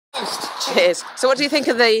toast. Cheers. So what do you think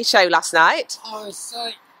of the show last night? Oh, it's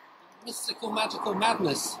like mystical, magical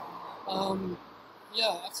madness.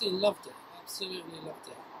 Yeah, absolutely loved it. Absolutely loved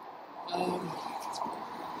it.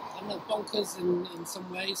 I'm not bonkers in some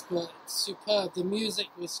ways, but superb. The music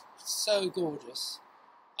was so gorgeous.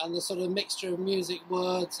 And the sort of mixture of music,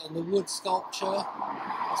 words, and the wood sculpture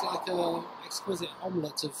was like a exquisite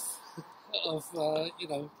omelette of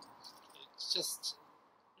it's just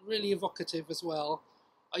really evocative as well.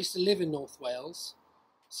 I used to live in North Wales,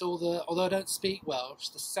 so although I don't speak Welsh,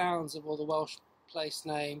 the sounds of all the Welsh place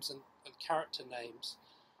names and character names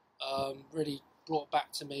really brought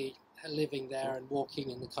back to me living there and walking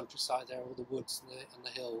in the countryside there, all the woods and the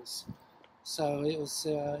hills. So it was,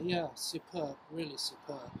 superb, really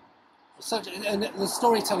superb. And the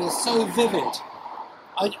storytelling is so vivid.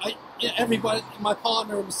 Everybody, my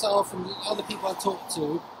partner himself and the other people I talked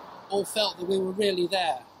to, all felt that we were really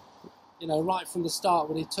there. You know, right from the start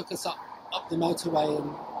when he took us up the motorway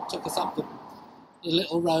and took us up the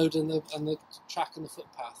little road and the track and the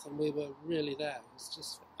footpath, and we were really there. It was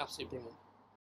just absolutely brilliant.